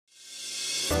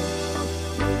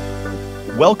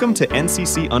Welcome to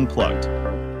NCC Unplugged,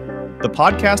 the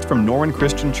podcast from Norwin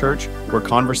Christian Church where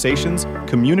conversations,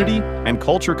 community, and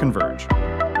culture converge.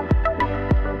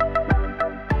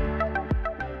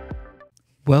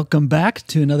 Welcome back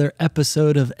to another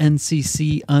episode of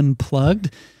NCC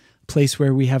Unplugged, a place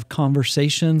where we have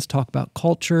conversations, talk about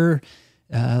culture,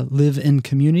 live in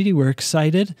community. We're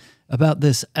excited about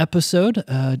this episode.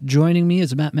 Joining me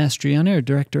is Matt Mastriani, our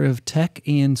Director of Tech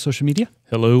and Social Media.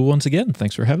 Hello once again.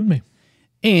 Thanks for having me.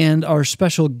 And our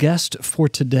special guest for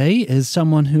today is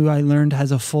someone who I learned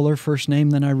has a fuller first name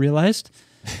than I realized.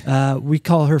 We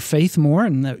call her Faith Moore,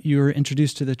 and that you were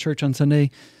introduced to the church on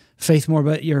Sunday, Faith Moore,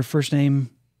 but your first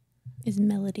name is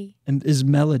Melody. Is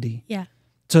Melody. Yeah.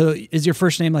 So is your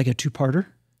first name like a two-parter?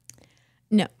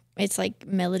 No, it's like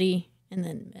Melody, and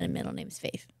then a middle name is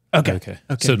Faith. Okay.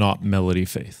 So not Melody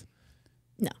Faith.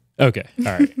 No. Okay.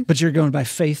 All right. But you're going by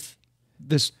Faith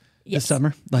this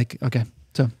summer? Okay.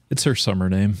 So It's her summer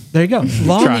name. there you go.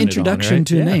 Long Trying it introduction on, right?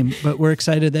 to a Yeah. name, but we're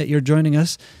excited that you're joining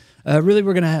us. Really,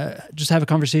 we're going to just have a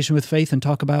conversation with Faith and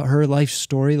talk about her life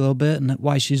story a little bit and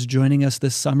why she's joining us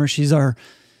this summer. She's our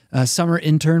summer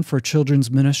intern for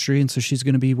children's ministry, and so she's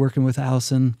going to be working with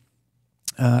Allison,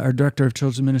 our director of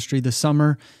children's ministry, this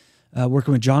summer,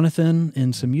 working with Jonathan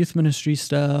in some youth ministry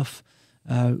stuff.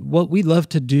 What we love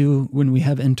to do when we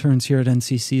have interns here at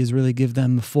NCC is really give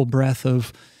them the full breadth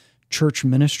of church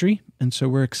ministry, and so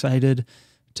we're excited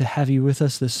to have you with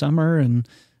us this summer and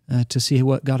to see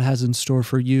what God has in store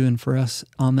for you and for us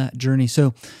on that journey.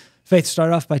 So, Faith,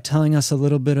 start off by telling us a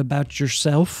little bit about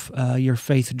yourself, your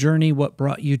faith journey, what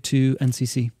brought you to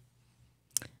NCC.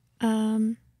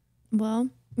 Well,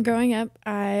 growing up,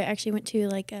 I actually went to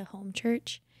like a home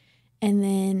church, and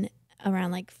then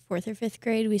around like 4th or 5th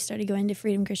grade, we started going to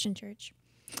Norwin Christian Church.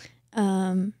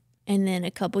 And then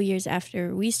a couple years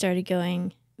after we started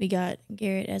going, we got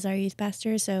Garrett as our youth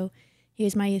pastor. So he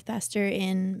was my youth pastor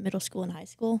in middle school and high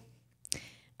school.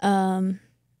 And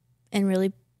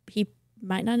really, he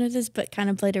might not know this, but kind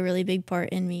of played a really big part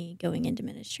in me going into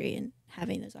ministry and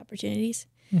having those opportunities.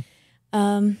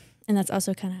 And that's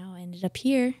also kind of how I ended up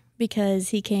here, because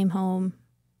he came home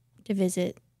to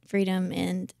visit Freedom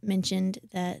and mentioned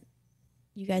that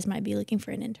you guys might be looking for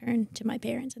an intern to my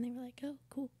parents. And they were like, oh,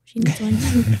 cool, she needs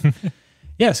one.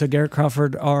 Yeah, so Garrett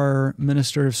Crawford, our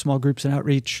minister of small groups and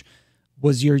outreach,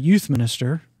 was your youth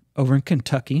minister over in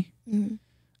Kentucky.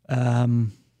 Mm-hmm.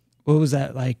 What was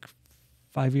that, like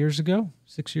 5 years ago,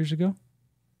 6 years ago?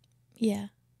 Yeah.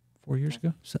 4 years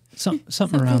ago?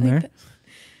 Something around like there. that.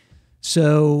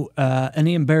 So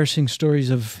any embarrassing stories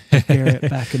of Garrett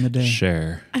back in the day?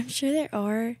 Share. I'm sure there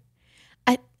are.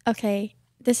 Okay,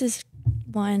 this is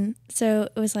one. So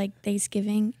it was like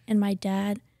Thanksgiving, and my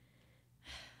dad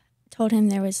told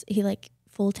him he like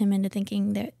fooled him into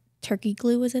thinking that turkey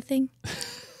glue was a thing.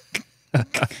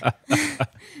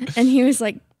 And he was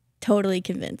like totally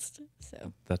convinced.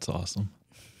 So That's awesome.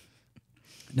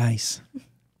 Nice.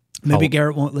 Maybe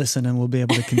Garrett won't listen and we'll be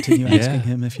able to continue asking Yeah.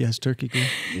 him if he has turkey glue.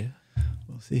 Yeah.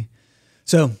 We'll see.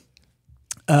 So,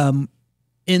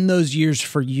 in those years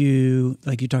for you,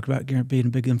 like you talked about Garrett being a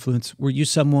big influence, were you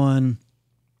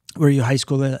high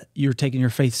school that you're taking your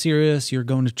faith serious, you're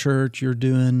going to church, you're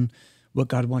doing what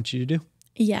God wants you to do?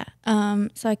 yeah.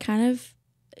 So I kind of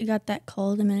got that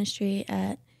call to ministry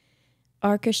at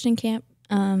our Christian camp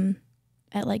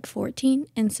at like 14.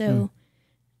 And so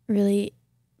really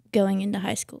going into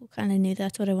high school, kind of knew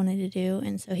that's what I wanted to do.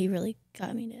 And so he really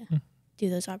got me to do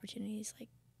those opportunities, like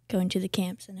going to the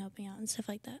camps and helping out and stuff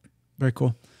like that. Very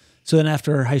cool. So then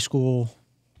after high school,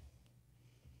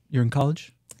 you're in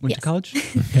college? Went to Yes. college?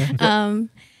 Okay.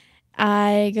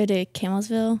 I go to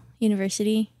Camelsville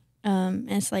University, and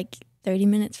it's like 30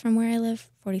 minutes from where I live,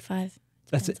 45.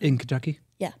 That's depends in Kentucky?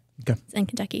 Yeah. Okay. It's in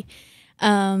Kentucky.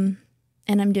 And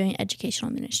I'm doing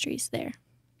educational ministries there.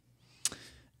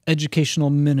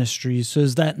 Educational ministries. So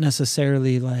is that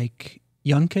necessarily like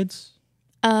young kids?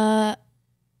 Not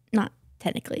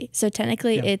technically. So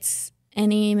technically Yeah. it's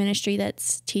any ministry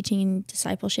that's teaching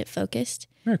discipleship focused.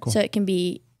 Very cool. So it can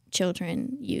be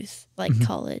children, youth, like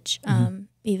college,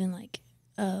 even like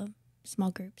small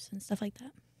groups and stuff like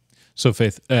that. So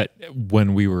Faith,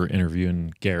 when we were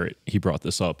interviewing Garrett, he brought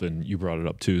this up and you brought it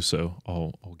up too. So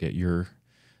I'll get your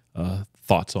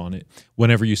thoughts on it.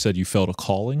 Whenever you said you felt a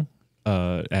calling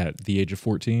at the age of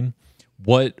 14,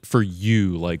 what for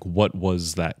you, like what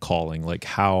was that calling? Like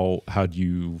how do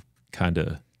you kind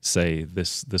of say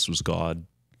this was God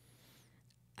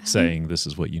saying this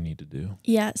is what you need to do?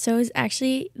 Yeah, so it was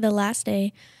actually the last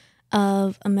day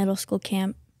of a middle school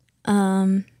camp.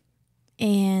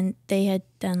 And they had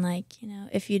done like,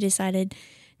 if you decided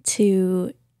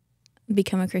to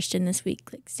become a Christian this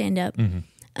week, like stand up.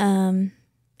 And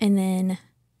then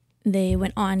they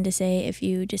went on to say, if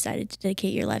you decided to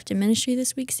dedicate your life to ministry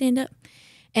this week, stand up.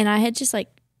 And I had just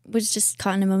was just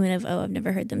caught in a moment of, oh, I've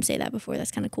never heard them say that before.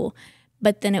 That's kind of cool.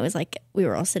 But then it was like, we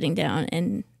were all sitting down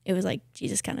and it was like,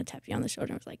 Jesus kind of tapped you on the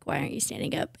shoulder and was like, why aren't you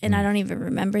standing up? And I don't even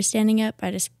remember standing up.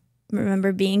 I just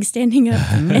remember being standing up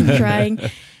and crying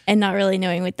and not really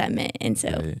knowing what that meant. And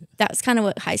so that was kind of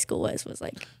what high school was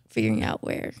like figuring out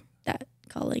where that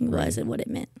calling was and what it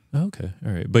meant. Okay.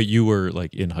 All right. But you were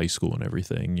like in high school and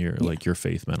everything. You're like, your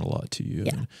faith meant a lot to you.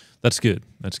 Yeah. And that's good.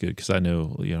 That's good. Cause I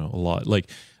know, a lot,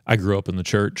 like I grew up in the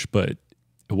church, but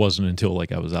it wasn't until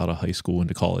like I was out of high school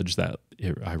into college that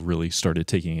I really started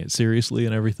taking it seriously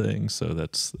and everything. So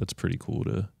that's pretty cool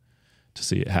to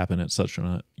see it happen at such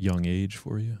a young age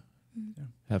for you,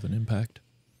 have an impact.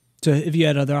 So have you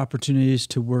had other opportunities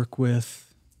to work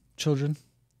with children?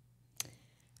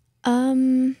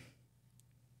 I'm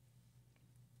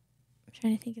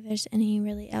trying to think if there's any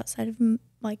really outside of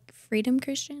like Freedom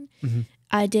Christian.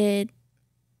 I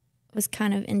was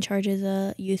kind of in charge of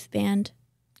the youth band,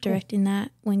 directing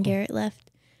that when Garrett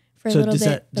left for a little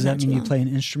bit. Does that mean you play an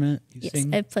instrument? Yes,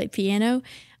 sing? I play piano,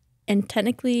 and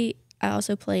technically I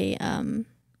also play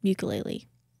ukulele.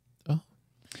 Oh,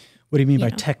 what do you mean by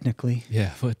technically?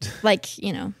 Yeah, what? Like,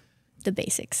 the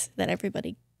basics that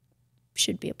everybody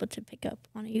should be able to pick up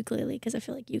on a ukulele, because I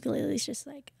feel like ukulele is just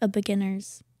like a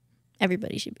beginner's.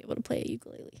 Everybody should be able to play a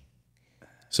ukulele.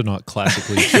 So not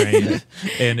classically trained.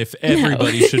 And if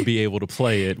everybody should be able to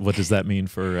play it, what does that mean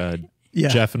for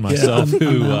Jeff and myself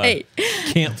who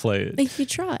can't play it? If you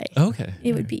try,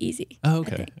 it would be easy. Oh,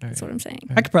 okay. I think. That's what I'm saying.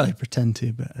 I could probably pretend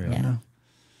to, but I don't know.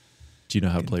 Do you know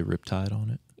how to play Riptide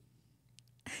on it?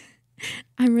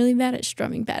 I'm really bad at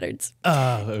strumming patterns.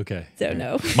 Oh, okay. So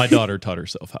no. My daughter taught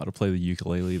herself how to play the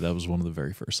ukulele. That was one of the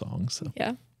very first songs. So.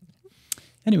 Yeah.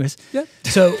 Anyways,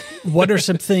 so what are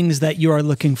some things that you are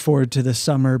looking forward to this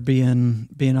summer, being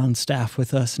on staff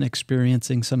with us and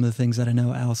experiencing some of the things that I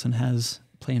know Allison has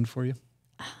planned for you?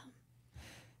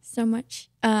 So much.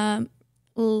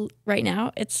 Well, right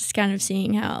now, it's just kind of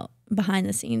seeing how behind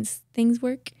the scenes things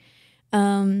work,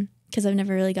 because I've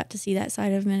never really got to see that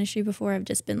side of ministry before. I've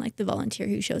just been like the volunteer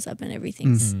who shows up and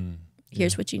everything's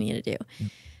here's what you need to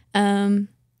do.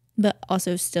 But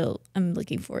also still, I'm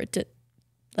looking forward to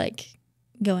like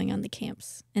going on the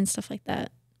camps and stuff like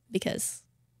that, because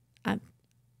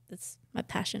that's my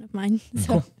passion of mine.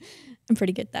 So I'm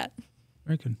pretty good at that.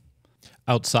 Very good.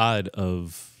 Outside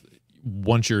of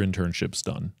once your internship's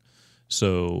done,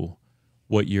 so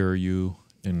what year are you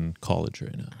in college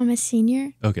right now? I'm a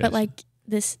senior. Okay. But like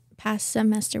this past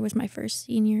semester was my first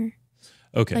senior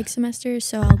semester,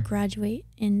 so I'll graduate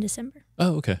in December.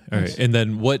 Oh, okay. All right. And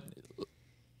then what,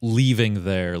 leaving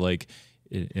there, like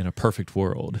in a perfect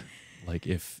world, like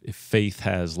if Faith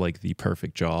has like the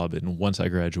perfect job and once I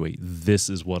graduate, this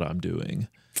is what I'm doing,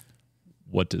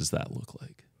 what does that look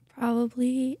like?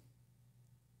 Probably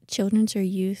children's or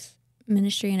youth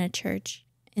ministry in a church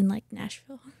in like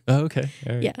Nashville. Oh, okay.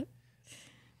 All right. Yeah.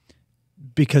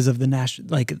 Because of the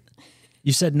like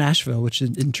you said Nashville, which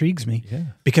intrigues me. Yeah.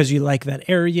 Because you like that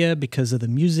area, because of the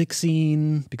music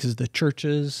scene, because of the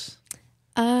churches.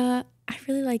 I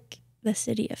really like the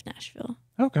city of Nashville.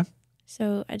 Okay.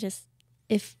 So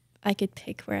if I could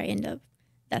pick where I end up,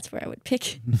 that's where I would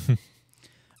pick.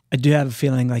 I do have a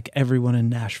feeling like everyone in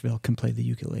Nashville can play the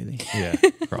ukulele. Yeah,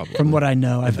 probably. From what I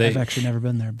know, I've actually never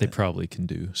been there. But. They probably can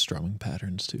do strumming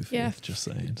patterns too, Faith, yeah. Just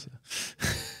saying.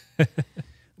 So.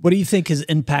 What do you think has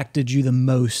impacted you the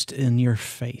most in your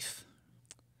faith?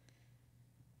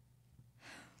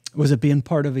 Was it being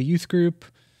part of a youth group?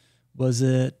 Was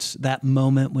it that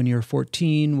moment when you were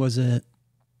 14? Was it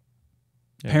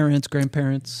parents,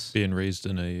 grandparents? Being raised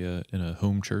in a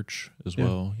home church as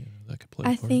well. You know, that could play a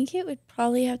I part. think it would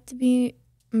probably have to be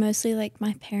mostly like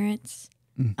my parents.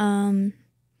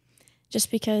 Just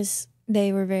because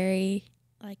they were very,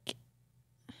 like,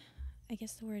 I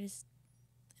guess the word is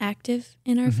active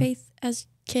in our faith as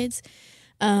kids.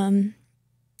 And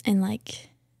like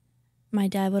my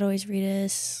dad would always read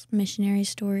us missionary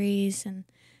stories and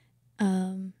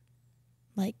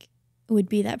like would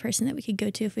be that person that we could go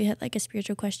to if we had like a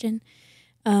spiritual question.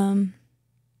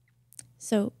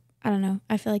 So I don't know.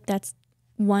 I feel like that's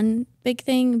one big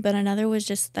thing, but another was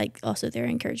just like also their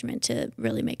encouragement to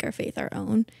really make our faith our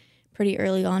own pretty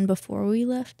early on before we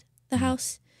left the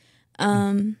house.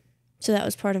 So that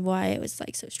was part of why it was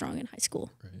like so strong in high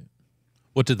school. Right.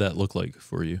 What did that look like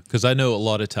for you? Because I know a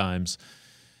lot of times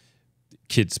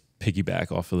kids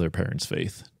piggyback off of their parents'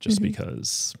 faith just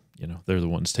because, you know, they're the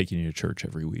ones taking you to church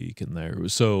every week.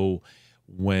 And so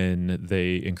when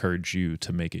they encouraged you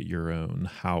to make it your own,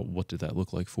 what did that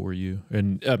look like for you?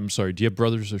 And I'm sorry, do you have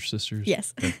brothers or sisters?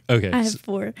 Yes. Okay. I have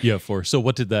 4. Yeah, 4. So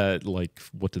what did that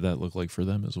look like for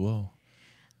them as well?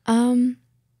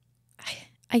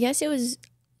 I guess it was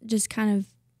just kind of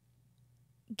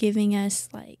giving us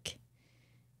like,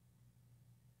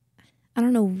 I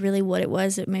don't know really what it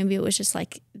was. Maybe it was just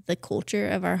like the culture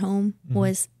of our home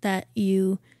was that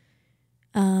you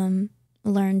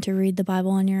learn to read the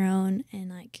Bible on your own and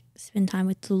like spend time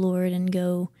with the Lord and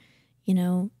go,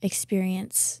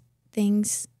 experience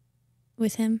things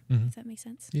with him. If that makes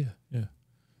sense. Yeah, yeah.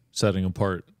 Setting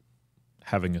apart,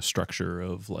 having a structure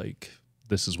of like,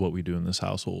 this is what we do in this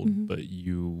household, but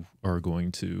you are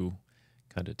going to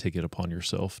kind of take it upon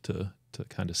yourself to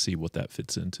kind of see what that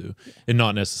fits into. And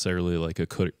not necessarily like a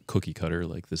cookie cutter,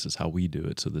 like this is how we do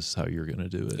it, so this is how you're going to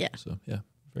do it. Yeah. So, yeah,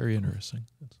 very interesting.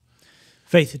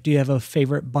 Faith, do you have a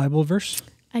favorite Bible verse?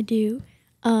 I do.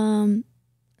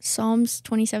 Psalms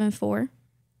 27:4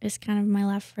 is kind of my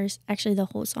last verse. Actually, the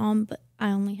whole psalm, but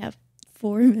I only have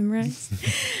 4 memorized.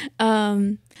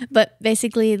 But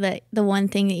basically, the one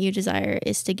thing that you desire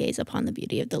is to gaze upon the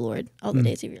beauty of the Lord all the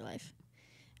days of your life.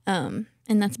 And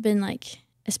that's been like,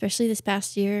 especially this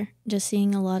past year, just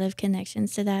seeing a lot of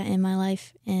connections to that in my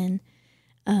life. And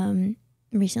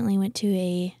recently went to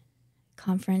a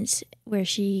conference where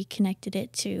she connected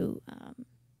it to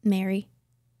Mary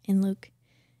in Luke.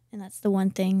 And that's the one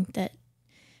thing that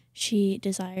she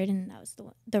desired, and that was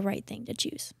the right thing to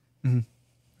choose.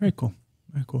 Very cool.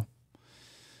 Very cool.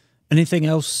 Anything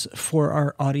else for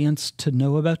our audience to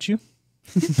know about you?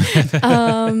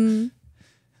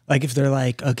 Like if they're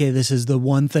like, okay, this is the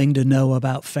one thing to know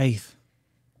about Faith.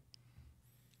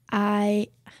 I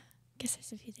guess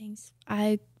there's a few things.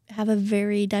 I have a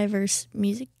very diverse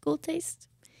musical taste.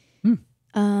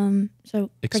 So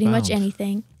pretty much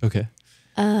anything. Okay.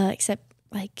 Except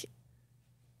like,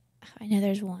 I know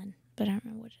there's one, but I don't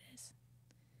know what it is.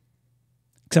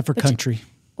 Except for country.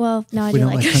 Well, no, I do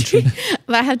like country.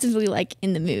 But I have to be like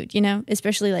in the mood,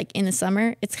 especially like in the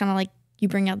summer. It's kind of like you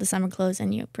bring out the summer clothes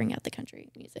and you bring out the country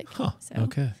music. Huh. So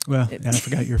okay. Well, I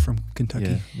forgot you're from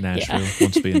Kentucky. Yeah, Nashville.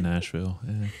 Wants to be in Nashville.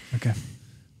 Yeah.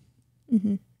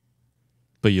 Okay.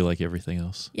 But you like everything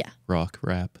else? Yeah. Rock,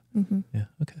 rap? Yeah.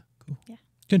 Okay, cool. Yeah.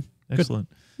 Good. Excellent.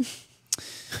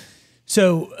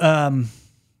 So,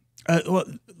 well,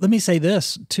 let me say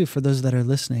this, too, for those that are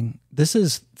listening. This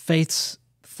is Faith's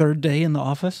 3rd day in the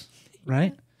office,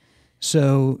 right?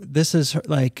 So this is her,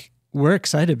 like, we're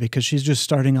excited because she's just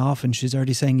starting off and she's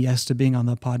already saying yes to being on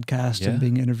the podcast and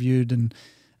being interviewed. And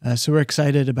so we're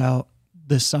excited about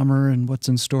this summer and what's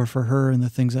in store for her and the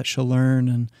things that she'll learn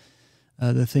and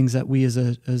the things that we as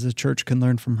a church can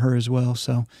learn from her as well.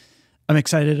 So I'm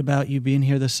excited about you being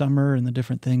here this summer and the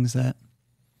different things that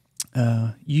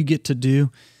you get to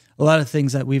do. A lot of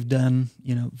things that we've done,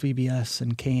 VBS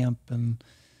and camp and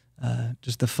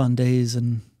just the fun days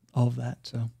and all of that.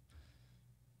 So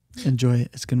enjoy it.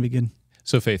 It's going to be good.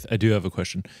 So Faith, I do have a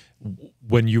question.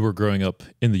 When you were growing up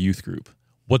in the youth group,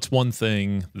 what's one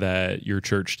thing that your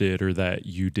church did or that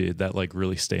you did that like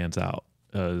really stands out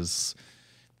as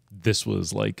this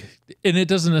was like, and it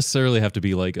doesn't necessarily have to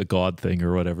be like a God thing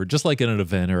or whatever, just like in an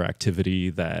event or activity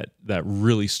that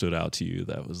really stood out to you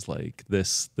that was like,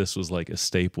 this was like a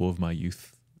staple of my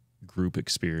youth group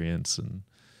experience? And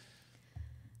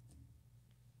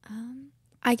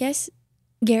I guess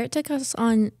Garrett took us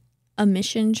on a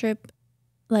mission trip,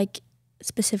 like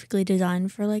specifically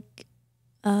designed for like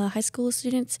high school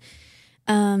students.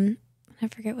 I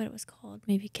forget what it was called,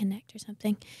 maybe Connect or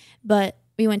something. But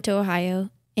we went to Ohio,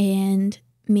 and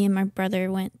me and my brother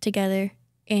went together,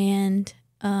 and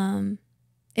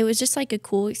it was just like a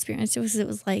cool experience. It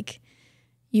was like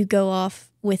you go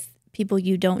off with people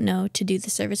you don't know to do the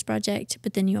service project,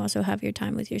 but then you also have your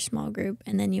time with your small group,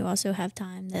 and then you also have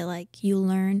time that like you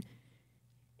learn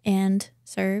and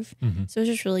serve. So it was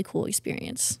just a really cool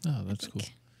experience. Oh, that's cool.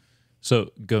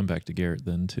 So going back to Garrett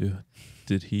then too,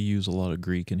 did he use a lot of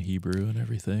Greek and Hebrew and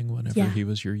everything whenever he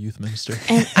was your youth minister?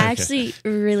 And I actually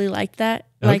really liked that.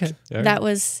 Like that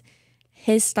was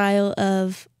his style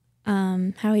of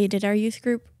how he did our youth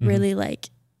group, really like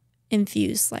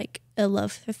infused like a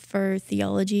love for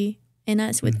theology in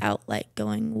us without like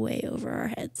going way over our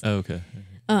heads. Oh, okay.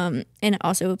 And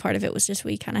also a part of it was just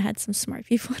we kind of had some smart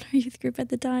people in our youth group at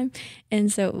the time.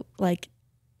 And so like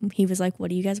he was like, what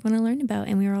do you guys want to learn about?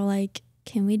 And we were all like,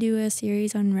 can we do a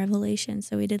series on Revelation?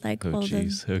 So we did like all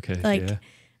the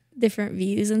different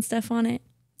views and stuff on it.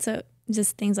 So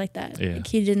just things like that. Yeah. Like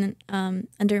he didn't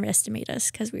underestimate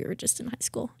us because we were just in high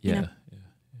school. Yeah.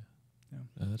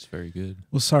 Oh, that's very good.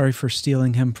 Well, sorry for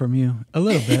stealing him from you a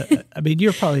little bit. I mean,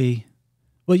 you're probably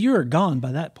Well, you were gone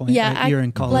by that point. Yeah, right? You're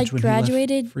in college when graduated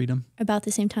he left Freedom. about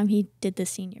the same time he did the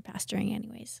senior pastoring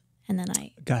anyways. And then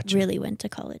I Gotcha. really went to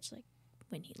college like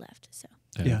when he left. So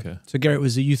Yeah. Okay. So Garrett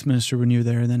was a youth minister when you were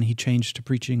there, and then he changed to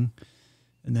preaching,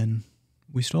 and then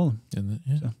we stole him. And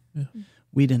then, So- yeah.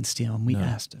 We didn't steal him. We No.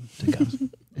 asked him to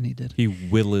come, and he did. He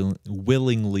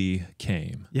willingly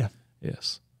came. Yeah.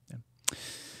 Yes.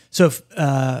 So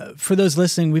for those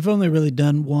listening, we've only really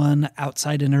done one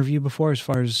outside interview before as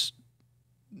far as,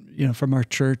 from our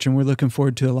church, and we're looking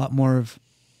forward to a lot more of,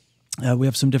 we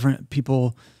have some different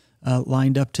people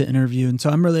lined up to interview. And so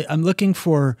I'm looking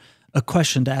for a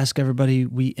question to ask everybody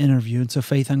we interview. And so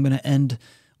Faith, I'm going to end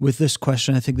with this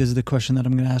question. I think this is the question that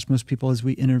I'm going to ask most people as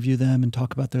we interview them and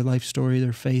talk about their life story,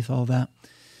 their faith, all that.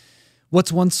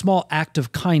 What's one small act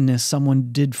of kindness someone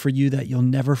did for you that you'll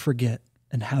never forget,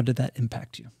 and how did that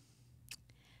impact you?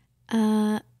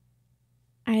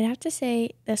 I'd have to say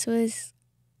this was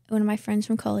one of my friends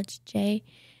from college, Jay.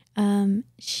 I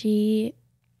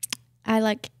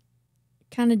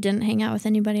kind of didn't hang out with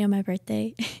anybody on my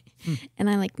birthday. And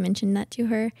I mentioned that to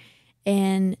her,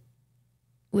 and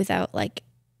without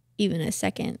even a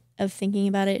second of thinking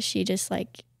about it, she just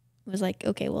was like,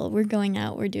 okay, well, we're going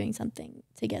out, we're doing something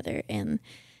together, and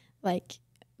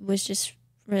was just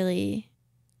really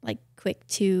quick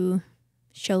to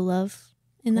show love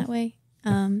in that way.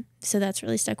 So that's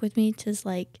really stuck with me,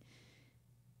 to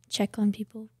check on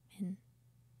people and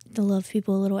to love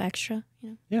people a little extra,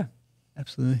 Yeah,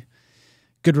 absolutely.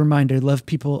 Good reminder, love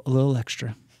people a little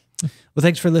extra. Well,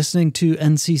 thanks for listening to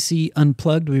NCC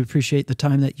Unplugged. We appreciate the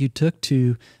time that you took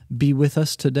to be with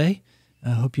us today. I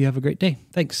hope you have a great day.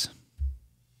 Thanks.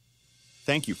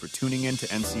 Thank you for tuning in to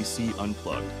NCC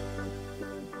Unplugged.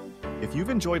 If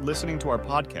you've enjoyed listening to our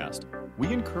podcast,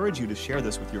 we encourage you to share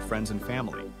this with your friends and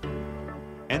family.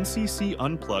 NCC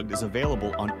Unplugged is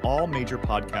available on all major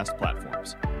podcast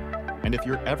platforms. And if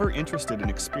you're ever interested in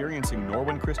experiencing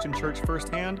Norwin Christian Church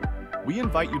firsthand, we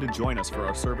invite you to join us for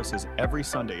our services every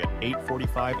Sunday at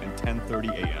 8:45 and 10:30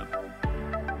 a.m.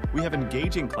 We have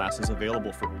engaging classes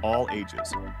available for all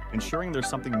ages, ensuring there's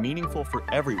something meaningful for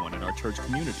everyone in our church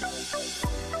community.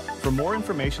 For more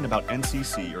information about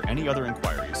NCC or any other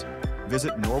inquiries,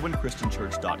 visit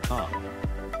norwinchristianchurch.com.